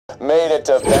it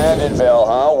to Banditville,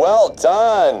 huh? Well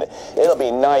done! It'll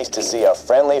be nice to see a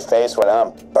friendly face when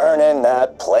I'm burning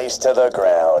that place to the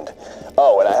ground.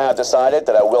 Oh, and I have decided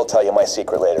that I will tell you my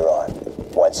secret later on,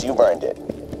 once you've earned it.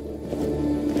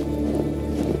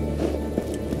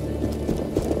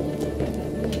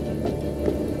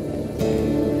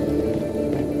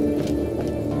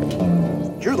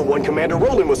 You're the one Commander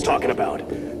Roland was talking about.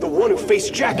 The one who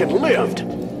faced Jack and lived.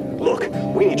 Look,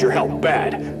 we need your help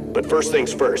bad. But first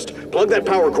things first, plug that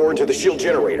power core into the shield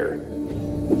generator.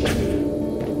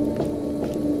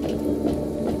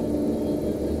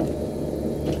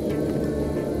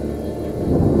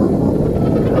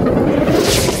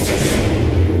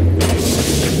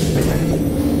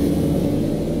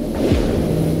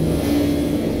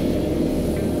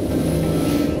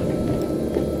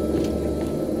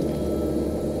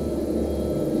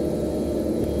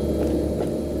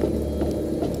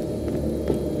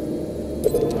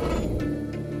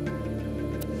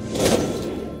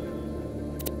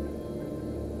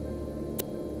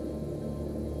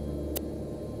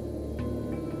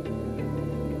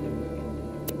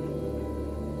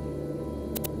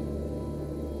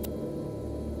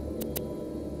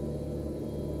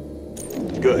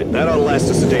 Good. That ought to last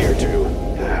us a day or two.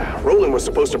 Roland was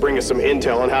supposed to bring us some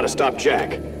intel on how to stop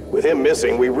Jack. With him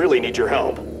missing, we really need your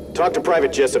help. Talk to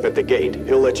Private Jessup at the gate.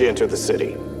 He'll let you into the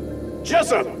city.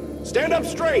 Jessup! Stand up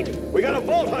straight! We got a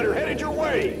Vault Hunter headed your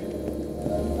way!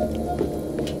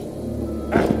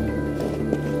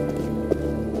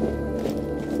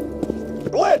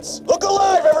 Blitz! Look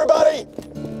alive, everybody!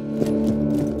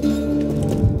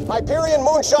 Hyperion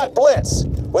Moonshot Blitz!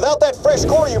 Without that fresh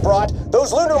core you brought,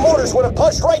 those lunar mortars would have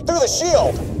punched right through the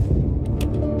shield!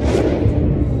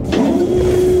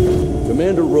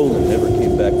 Commander Roland never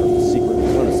came back from the secret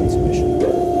reconnaissance mission. He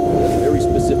has very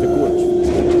specific orders for this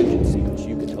contingency, which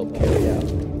you can help carry out.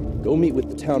 Go meet with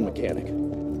the town mechanic.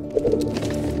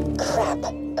 Crap.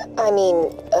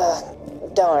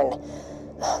 Darn.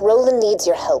 Roland needs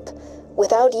your help.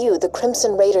 Without you, the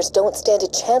Crimson Raiders don't stand a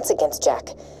chance against Jack.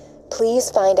 Please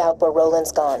find out where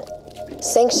Roland's gone.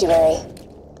 Sanctuary.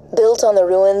 Built on the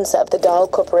ruins of the Dahl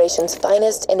Corporation's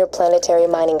finest interplanetary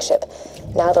mining ship.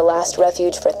 Now the last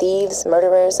refuge for thieves,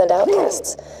 murderers, and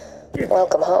outcasts.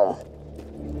 Welcome home.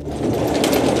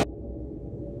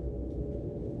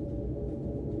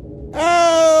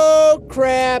 Oh,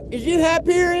 crap. Is you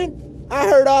Hyperion? I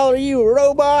heard all of you were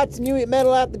robots and you eat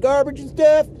metal out the garbage and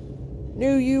stuff.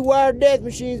 Knew you wired death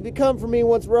machines would come for me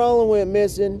once Roland went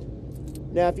missing.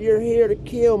 Now, if you're here to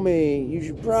kill me, you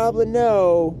should probably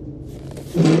know.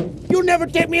 You'll never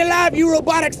take me alive, you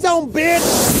robotic son of a bitch!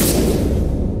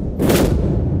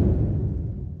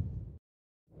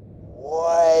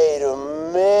 Wait a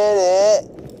minute.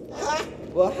 Ha!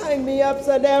 Well, hang me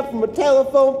upside down from a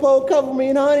telephone pole, cover me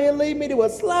in honey, and lead me to a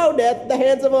slow death at the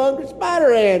hands of hungry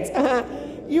spider ants.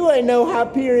 You ain't no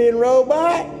Hyperion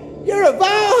robot. You're a Vault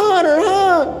Hunter,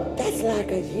 huh? That's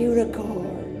like a unicorn.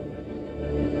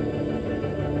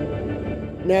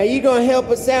 Now, you gonna help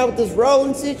us out with this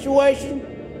Roland situation?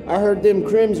 I heard them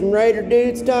Crimson Raider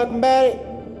dudes talking about it.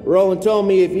 Roland told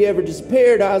me if you ever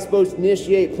disappeared, I was supposed to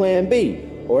initiate Plan B.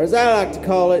 Or as I like to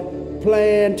call it,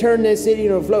 Plan Turn This City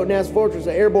into a floating-ass fortress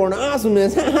of airborne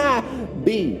awesomeness. Haha,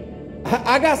 B.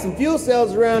 I got some fuel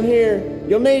cells around here.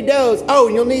 You'll need those. Oh,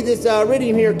 and you'll need this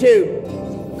iridium here, too.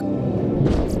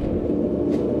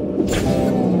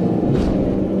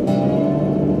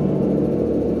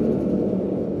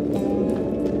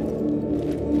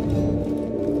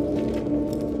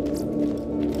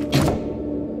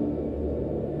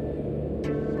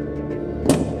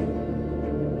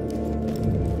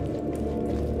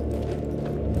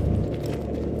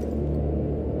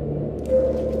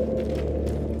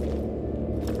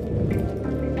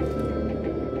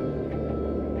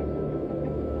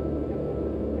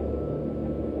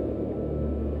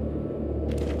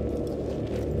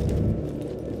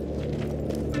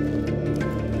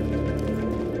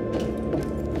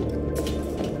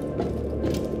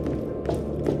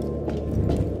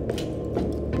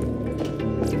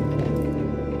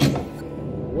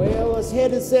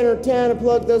 Head to the center of town and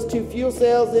plug those 2 fuel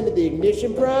cells into the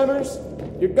ignition primers.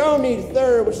 You're gonna need a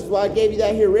third, which is why I gave you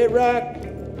that here red rock.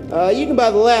 You can buy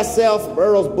the last cell from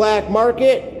Earl's black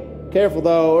market. Careful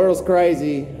though, Earl's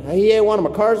crazy. He ate one of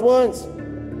my cars once.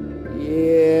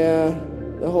 Yeah,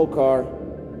 the whole car.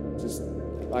 Just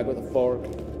like with a fork.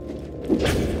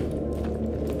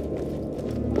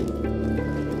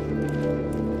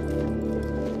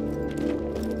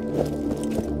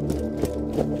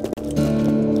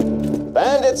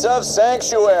 Bandits of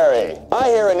Sanctuary. I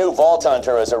hear a new Vault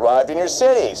Hunter has arrived in your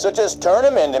city, so just turn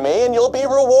him into me and you'll be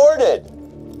rewarded.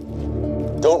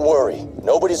 Don't worry,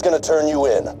 nobody's gonna turn you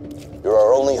in. You're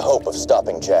our only hope of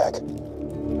stopping Jack.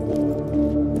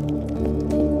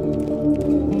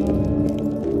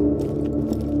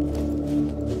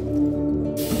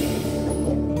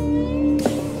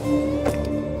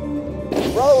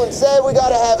 Roland said we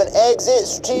gotta have an exit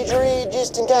strategy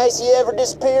just in case he ever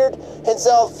disappeared, hence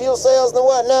all the fuel cells and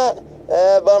whatnot.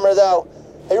 Bummer though.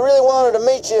 He really wanted to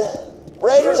meet you.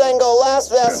 Raiders ain't gonna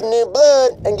last without some new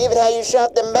blood, and given how you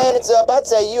shot them bandits up, I'd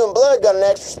say you and Blood got an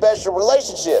extra special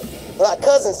relationship. Like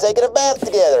cousins taking a bath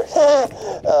together.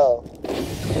 Oh.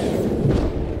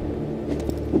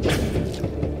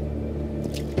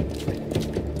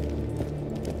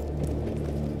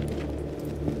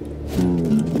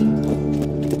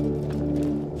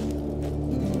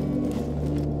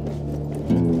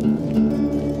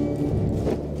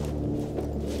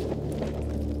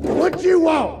 What you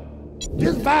want?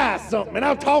 Just buy something and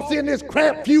I'll toss in this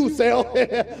crap fuel cell.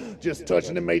 Just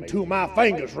touching it made two of my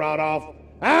fingers rot off.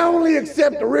 I only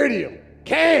accept iridium.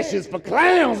 Cash is for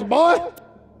clowns, boy.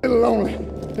 A little lonely.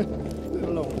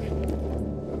 Little lonely.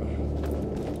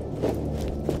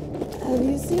 Have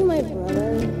you seen my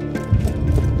brother?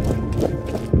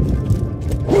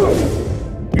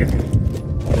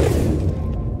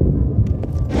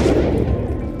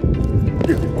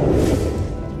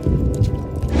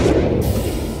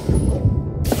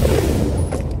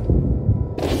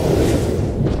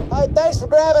 Thanks for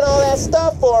grabbing all that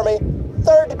stuff for me.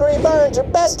 Third-degree burns are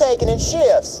best taken in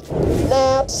shifts.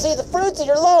 Now, to see the fruits of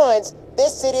your loins,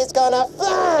 this city is gonna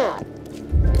fly!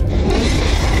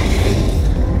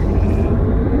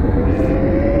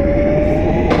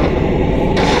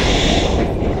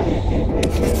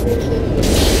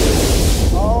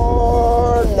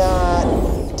 Or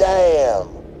not. Damn.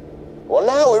 Well,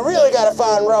 now we really gotta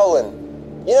find Roland.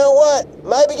 You know what?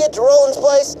 Maybe get to Roland's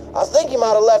place. I think he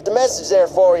might have left a message there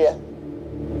for you.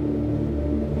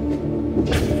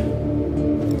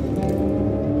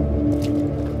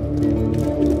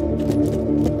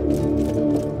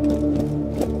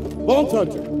 Vault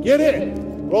Hunter, get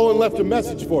in! Roland left a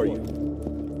message for you.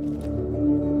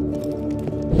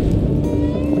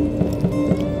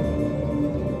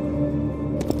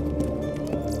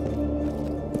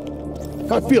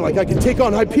 I feel like I can take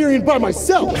on Hyperion by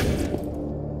myself!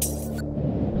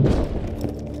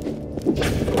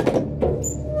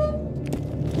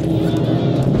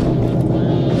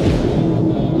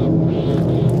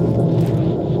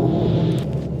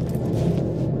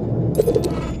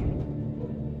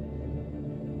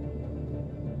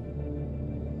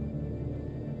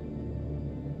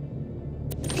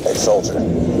 Hey, soldier.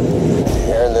 If you're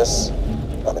hearing this,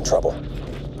 I'm in trouble.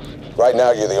 Right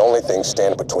now, you're the only thing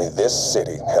standing between this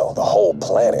city, hell, the whole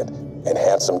planet, and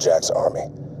Handsome Jack's army.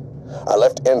 I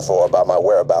left info about my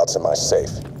whereabouts in my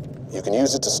safe. You can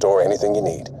use it to store anything you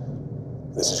need.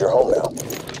 This is your home now.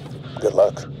 Good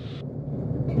luck.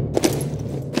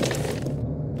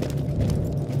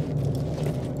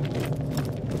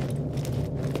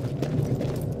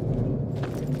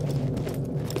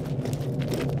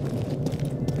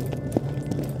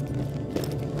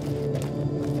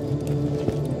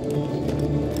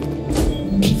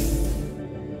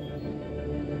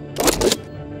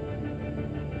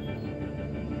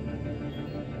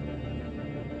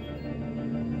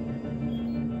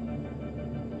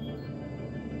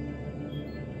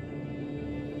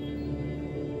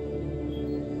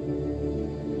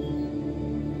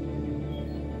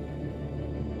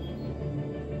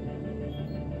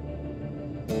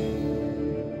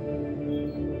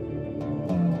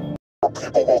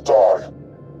 People will die.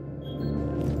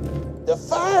 The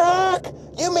Firehawk?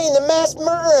 You mean the masked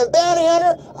murderer and bounty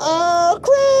hunter? Oh,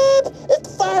 crap! If the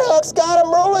Firehawk's got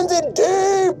him, Roland's in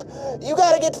deep! You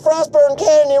gotta get to Frostburn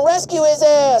Canyon and rescue his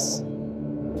ass!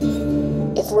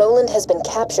 If Roland has been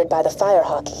captured by the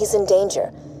Firehawk, he's in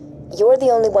danger. You're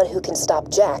the only one who can stop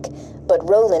Jack, but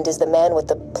Roland is the man with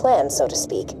the plan, so to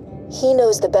speak. He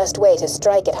knows the best way to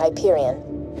strike at Hyperion.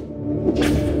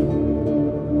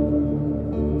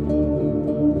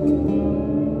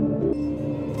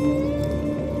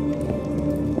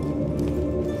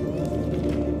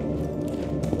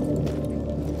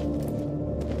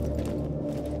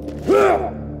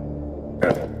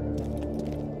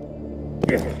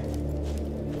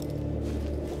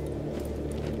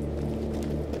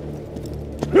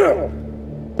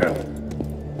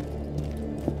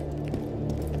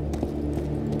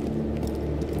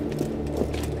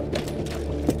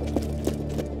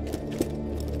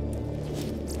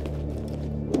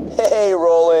 Hey,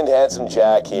 Roland, Handsome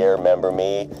Jack here, remember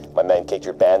me? My men kicked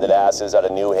your bandit asses out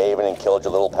of New Haven and killed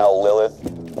your little pal Lilith.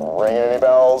 Ringing any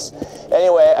bells?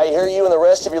 Anyway, I hear you and the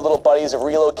rest of your little buddies have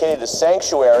relocated to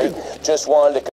Sanctuary. Just wanted to